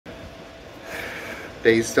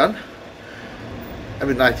day is done. I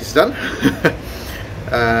mean, night is done.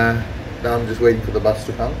 Now I'm just waiting for the bus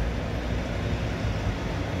to come.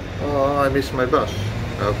 Oh, I missed my bus.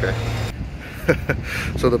 Okay.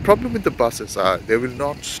 So the problem with the buses are they will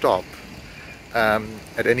not stop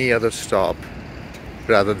at any other stop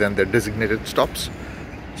rather than their designated stops.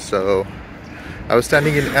 So I was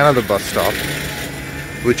standing in another bus stop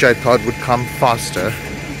which I thought would come faster,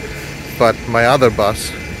 but my other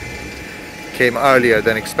bus came earlier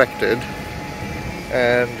than expected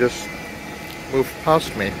and just moved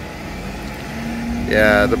past me.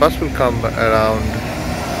 Yeah, the bus will come around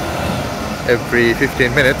every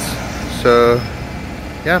 15 minutes, so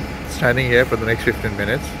yeah, standing here for the next 15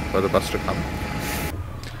 minutes for the bus to come.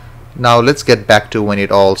 Now let's get back to when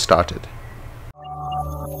it all started.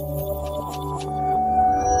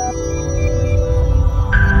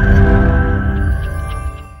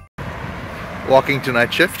 Walking to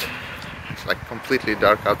night shift. It's like completely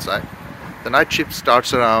dark outside. The night shift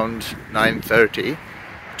starts around 9:30.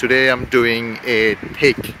 Today I'm doing a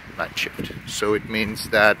take night shift, so it means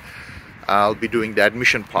that I'll be doing the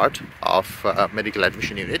admission part of medical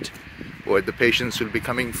admission unit, where the patients will be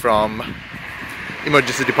coming from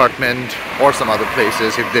emergency department or some other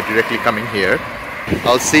places if they're directly coming here.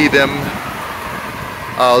 I'll see them,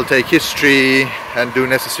 I'll take history and do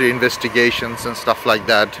necessary investigations and stuff like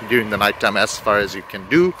that during the night time as far as you can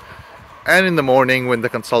do. And in the morning when the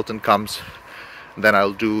consultant comes, then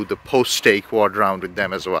I'll do the post-take ward round with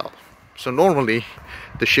them as well. So normally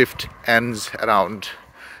the shift ends around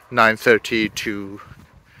 9:30 to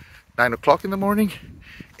 9 o'clock in the morning.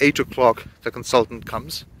 8 o'clock the consultant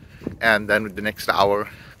comes, and then with the next hour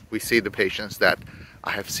we see the patients that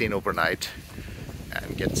I have seen overnight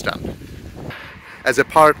and gets done. As a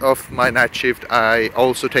part of my night shift, I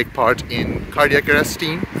also take part in cardiac arrest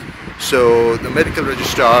team. So the medical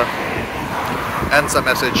registrar and some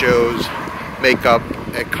SHOs make up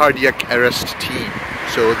a cardiac arrest team.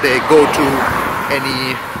 So they go to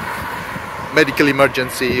any medical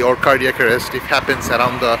emergency or cardiac arrest if happens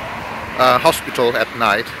around the hospital at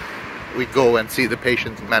night. We go and see the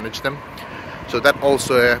patients and manage them. So that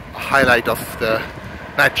also a highlight of the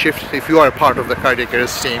night shift. If you are a part of the cardiac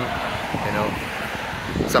arrest team, you know,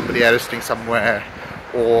 somebody arresting somewhere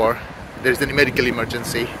or there's any medical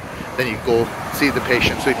emergency, then you go see the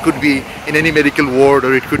patient. So it could be in any medical ward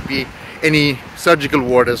or it could be any surgical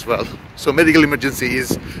ward as well. So medical emergency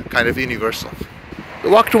is kind of universal. The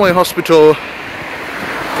walk to my hospital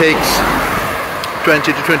takes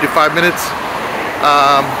 20 to 25 minutes,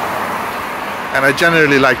 and I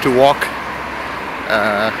generally like to walk.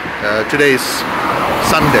 Today is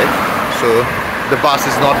Sunday, so the bus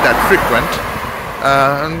is not that frequent,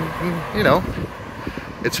 and you know,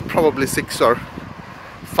 it's probably 6 or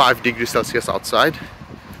 5 degrees Celsius outside,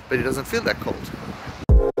 but it doesn't feel that cold.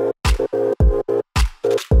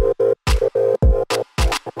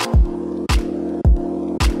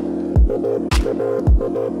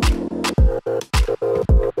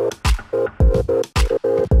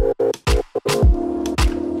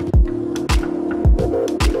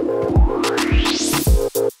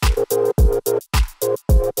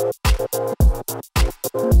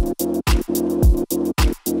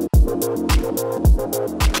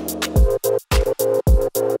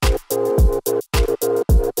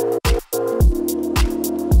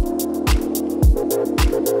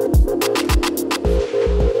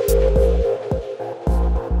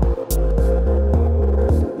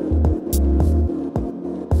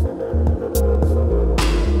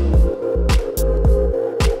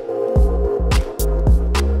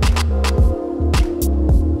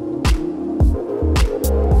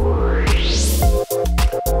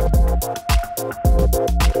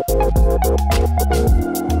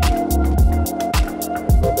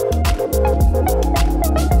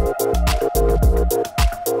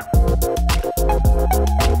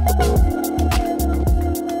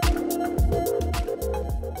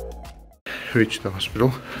 Reached the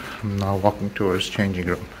hospital. I'm now walking towards changing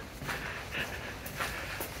room.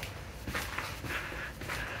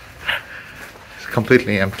 It's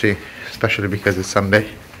completely empty, especially because it's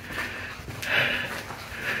Sunday.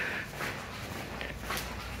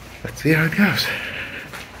 Let's see how it goes.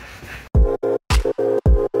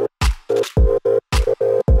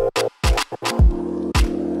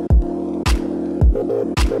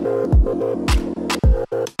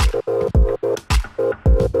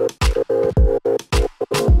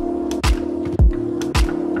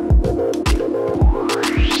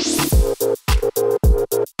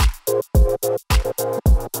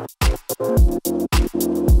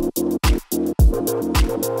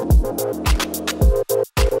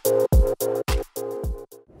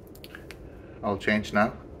 I'll change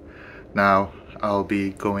now. Now I'll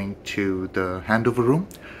be going to the handover room.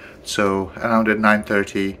 So around at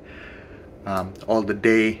 9:30, all the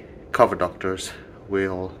day cover doctors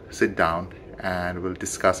will sit down and we'll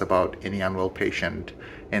discuss about any unwell patient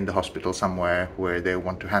in the hospital somewhere where they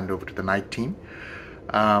want to hand over to the night team.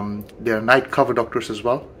 There are night cover doctors as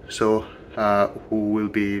well, so who will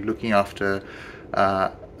be looking after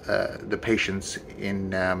the patients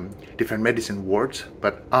in different medicine wards,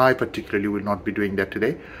 but I particularly will not be doing that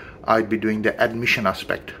today. I'd be doing the admission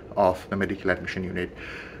aspect of the medical admission unit.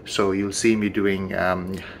 So you'll see me doing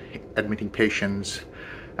admitting patients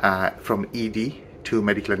from ED to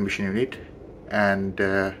medical admission unit, and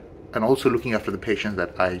also looking after the patients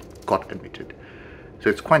that I got admitted. So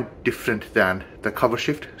it's quite different than the cover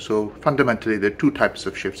shift. So fundamentally there are two types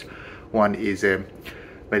of shifts. One is a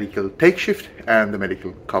medical take shift and the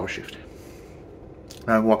medical cover shift.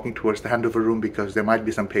 Now I'm walking towards the handover room because there might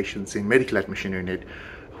be some patients in medical admission unit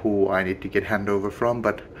who I need to get handover from,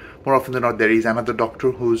 but more often than not there is another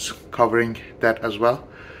doctor who's covering that as well.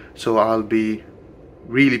 So I'll be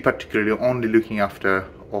really particularly only looking after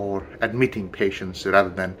or admitting patients rather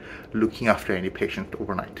than looking after any patient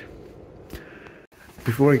overnight.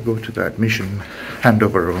 Before I go to the admission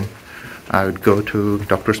handover room, I would go to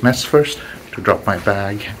doctor's mess first to drop my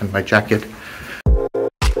bag and my jacket.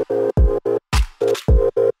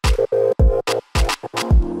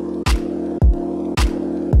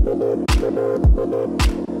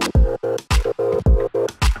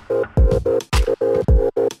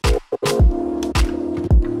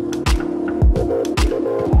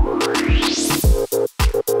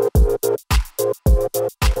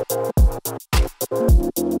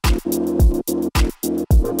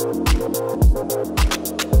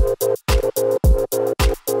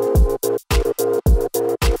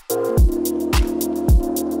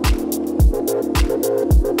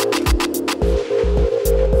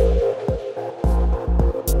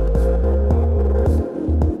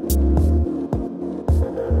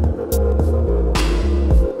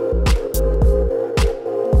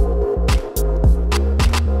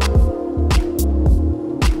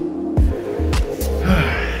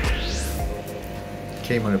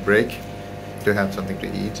 Came on a break to have something to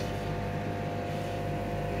eat.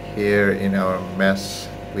 Here in our mess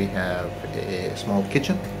we have a small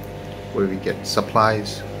kitchen where we get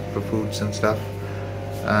supplies for foods and stuff,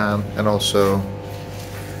 and also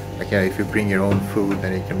if you bring your own food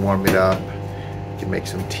then you can warm it up, you can make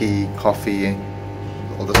some tea, coffee.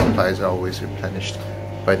 All the supplies are always replenished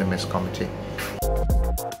by the mess committee.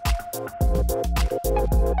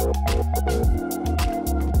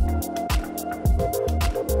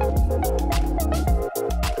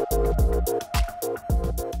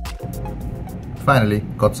 Finally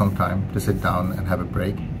got some time to sit down and have a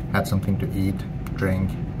break, had something to eat, drink,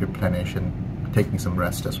 replenish, and taking some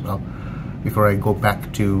rest as well before I go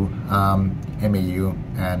back to MAU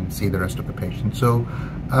and see the rest of the patients. So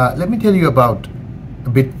let me tell you about a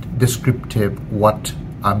bit descriptive what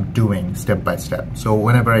I'm doing step by step. So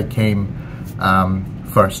whenever I came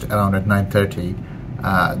first around at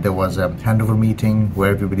 9:30, there was a handover meeting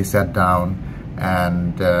where everybody sat down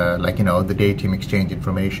and the day team exchanged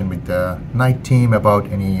information with the night team about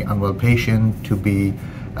any unwell patient to be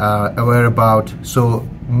aware about. So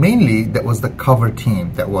mainly that was the cover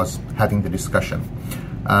team that was having the discussion.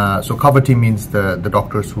 So cover team means the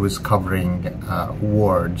doctors who is covering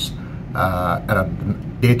wards at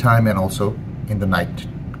daytime and also in the night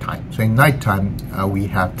time. So in night time we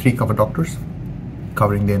have 3 cover doctors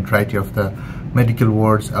covering the entirety of the medical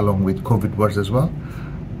wards along with COVID wards as well.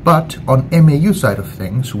 But on MAU side of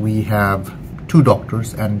things, we have 2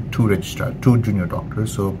 doctors and 2 registrars, 2 junior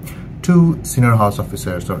doctors, so 2 senior house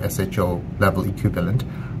officers or SHO level equivalent.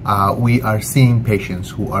 We are seeing patients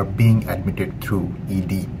who are being admitted through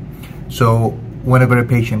ED. So whenever a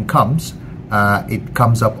patient comes, it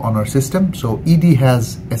comes up on our system. So ED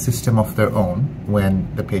has a system of their own when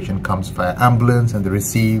the patient comes via ambulance and they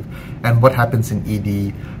receive, and what happens in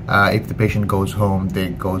ED, if the patient goes home, they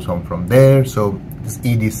goes home from there. So this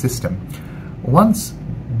ED system, once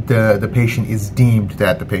the patient is deemed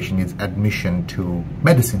that the patient is admission to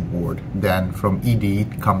medicine ward, then from ED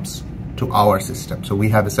it comes to our system. So we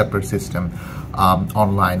have a separate system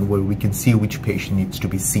online where we can see which patient needs to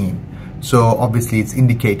be seen. So obviously it's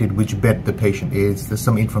indicated which bed the patient is. There's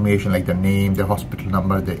some information like the name, the hospital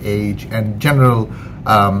number, the age, and general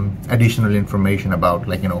additional information about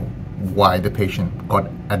why the patient got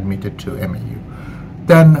admitted to MAU.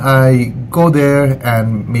 Then I go there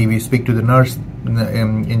and maybe speak to the nurse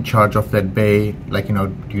in charge of that bay,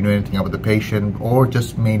 do you know anything about the patient, or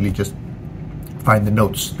just mainly just find the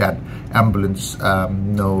notes, that ambulance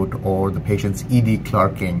note or the patient's ED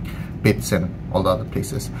clerking bits and all the other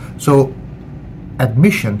places. So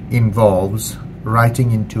admission involves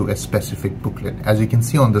writing into a specific booklet. As you can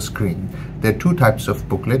see on the screen, there are two types of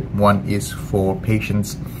booklet. One is for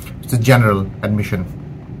patients, it's a general admission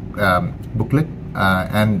booklet,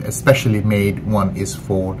 and especially made one is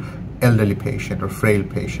for elderly patient or frail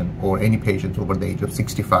patient or any patient over the age of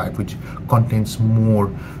 65, which contains more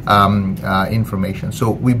information. So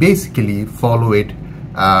we basically follow it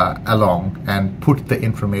along and put the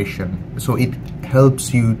information, so it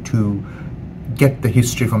helps you to get the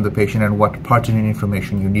history from the patient and what pertinent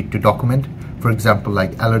information you need to document. For example,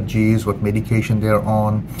 like allergies, what medication they're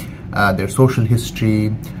on, their social history,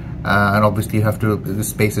 and obviously you have to, the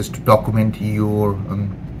spaces to document your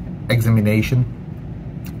examination,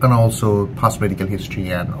 and also past medical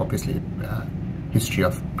history, and obviously history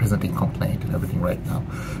of presenting complaint and everything right now.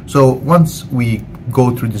 So once we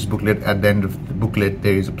go through this booklet, at the end of the booklet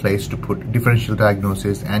there is a place to put differential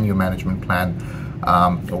diagnosis and your management plan,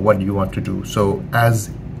 what you want to do. So as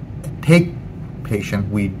a take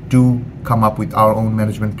patient, we do come up with our own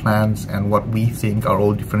management plans and what we think are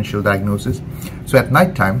all differential diagnoses. So at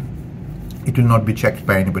night time it will not be checked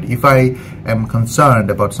by anybody. If I am concerned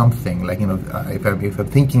about something, like, you know, if I'm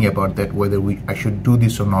thinking about that, whether I should do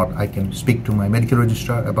this or not, I can speak to my medical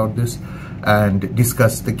registrar about this and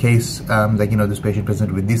discuss the case, like, you know, this patient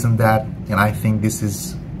presented with this and that, and I think this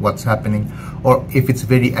is what's happening. Or if it's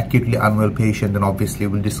very acutely unwell patient, then obviously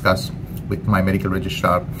we'll discuss with my medical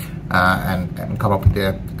registrar and come up with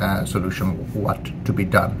a solution what to be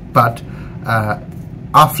done. But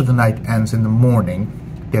after the night ends in the morning,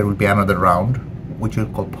 there will be another round, which we'll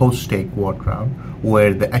call post-take ward round,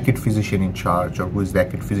 where the acute physician in charge, or who is the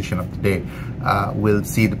acute physician of the day, will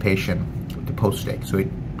see the patient with the post-take. So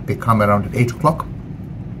they come around at 8 o'clock.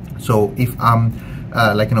 So if I'm,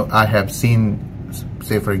 like, you know, I have seen,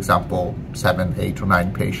 say for example, 7, 8 or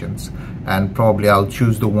 9 patients, and probably I'll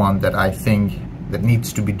choose the one that I think that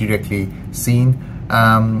needs to be directly seen,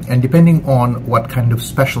 and depending on what kind of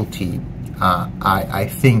specialty I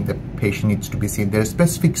think the patient needs to be seen. There are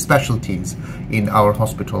specific specialties in our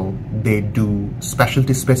hospital. They do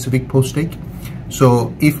specialty specific post-take.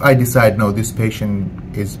 So if I decide, no, this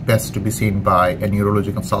patient is best to be seen by a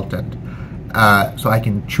neurology consultant, so I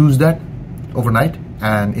can choose that overnight,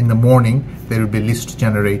 and in the morning there will be a list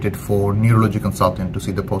generated for neurology consultant to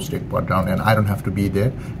see the post-take ward round, and I don't have to be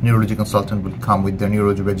there. Neurology consultant will come with the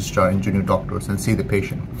neurology registrar and junior doctors and see the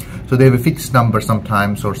patient. So they have a fixed number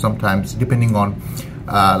sometimes, or sometimes depending on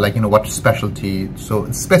like, you know, what specialty.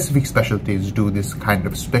 So specific specialties do this kind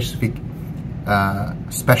of specific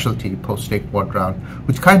specialty post-take ward round,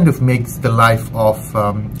 which kind of makes the life of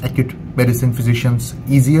acute medicine physicians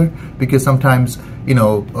easier, because sometimes, you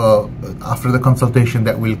know, after the consultation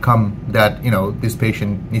that will come that, you know, this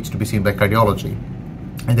patient needs to be seen by cardiology,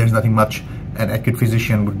 and there's nothing much an acute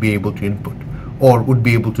physician would be able to input or would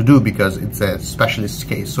be able to do because it's a specialist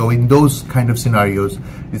case. So in those kind of scenarios,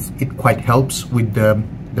 it quite helps with the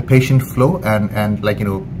patient flow, and like, you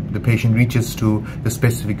know, the patient reaches to the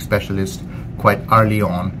specific specialist quite early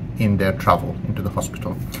on in their travel into the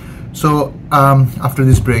hospital. So after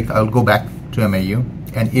this break, I'll go back to MAU,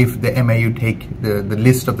 and if the MAU take the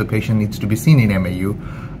list of the patient needs to be seen in MAU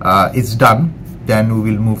is done, then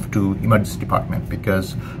we will move to emergency department,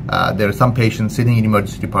 because there are some patients sitting in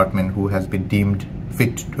emergency department who has been deemed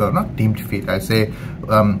fit, or not deemed fit, I say,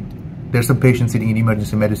 there's some patients sitting in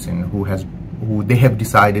emergency medicine who they have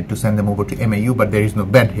decided to send them over to MAU, but there is no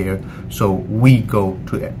bed here, so we go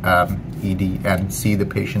to ED and see the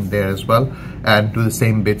patient there as well, and do the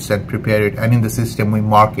same bits and prepare it, and in the system we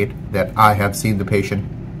mark it that I have seen the patient,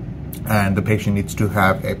 and the patient needs to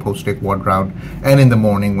have a post-take ward round, and in the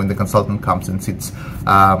morning when the consultant comes and sits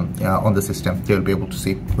on the system, they'll be able to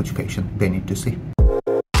see which patient they need to see.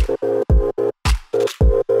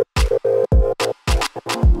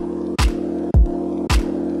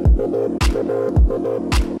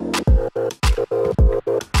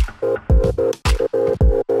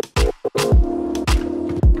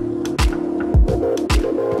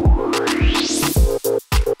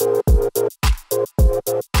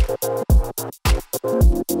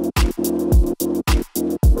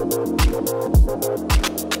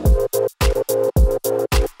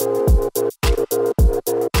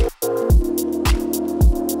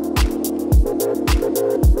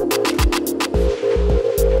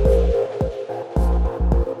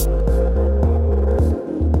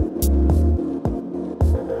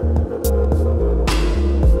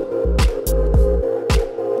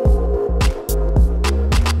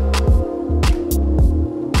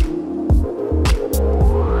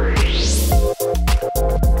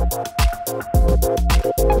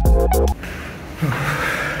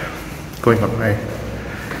 going on my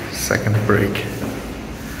second break.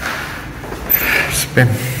 It's been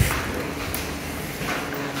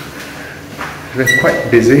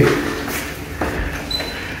quite busy.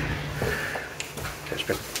 There's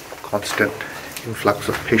been constant influx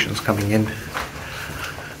of patients coming in.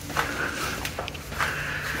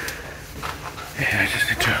 Yeah, I just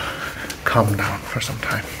need to calm down for some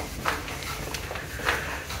time.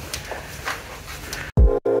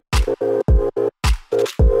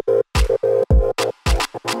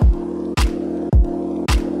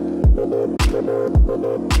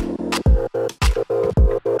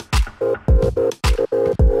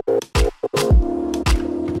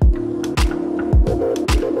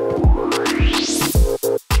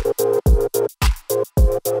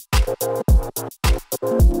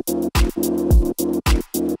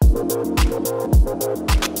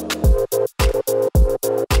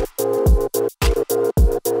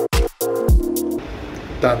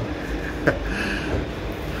 Done.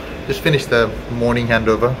 Just finished the morning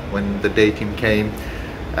handover when the day team came,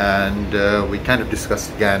 and we kind of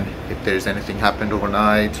discussed again if there's anything happened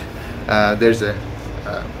overnight. There's a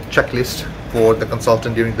checklist for the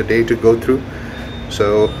consultant during the day to go through.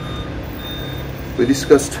 So we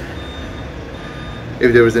discussed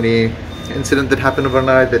if there was any incident that happened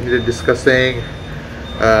overnight that needed discussing,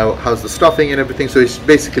 how's the stuffing and everything. So it's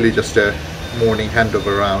basically just a morning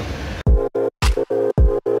handover round.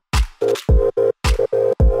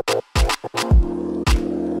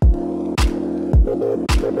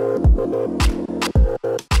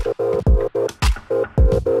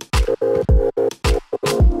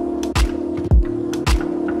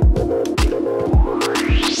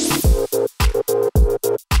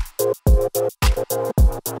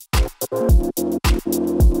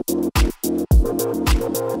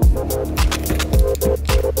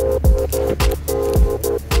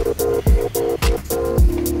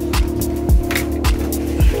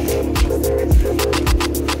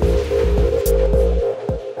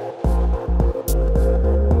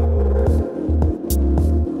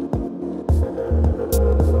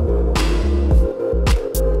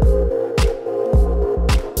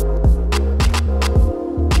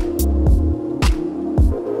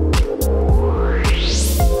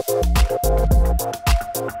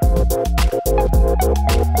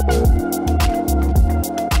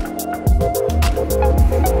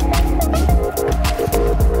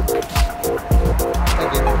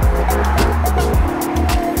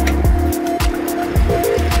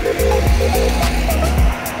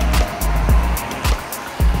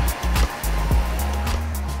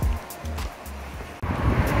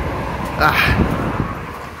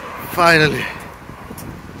 Finally.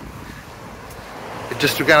 It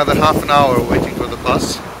just took another half an hour waiting for the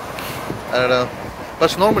bus. I don't know.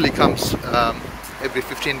 Bus normally comes every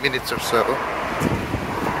 15 minutes or so.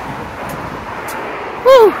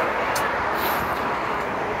 Woo!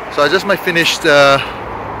 So I just finished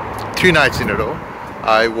 3 nights in a row.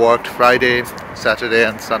 I worked Friday, Saturday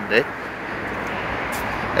and Sunday.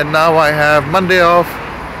 And now I have Monday off,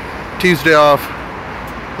 Tuesday off,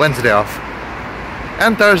 Wednesday off.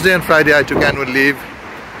 And Thursday and Friday I took annual leave.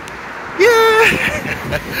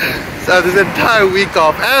 Yeah! So this entire week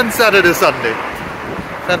off, and Saturday, Sunday.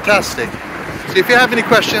 Fantastic. So if you have any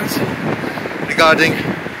questions regarding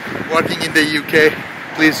working in the UK,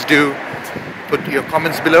 please do put your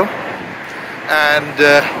comments below. And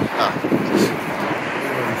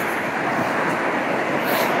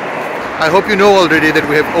I hope you know already that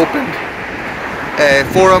we have opened a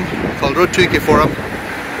forum called Road to UK Forum,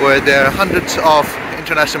 where there are hundreds of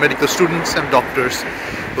international medical students and doctors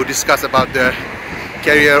who discuss about their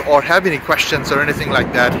career or have any questions or anything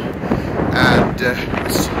like that, and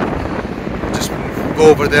just go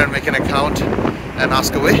over there and make an account and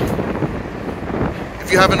ask away.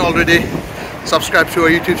 If you haven't already, subscribe to our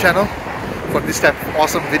YouTube channel for this type of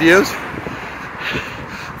awesome videos.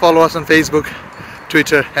 Follow us on Facebook,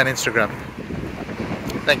 Twitter and Instagram.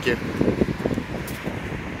 Thank you.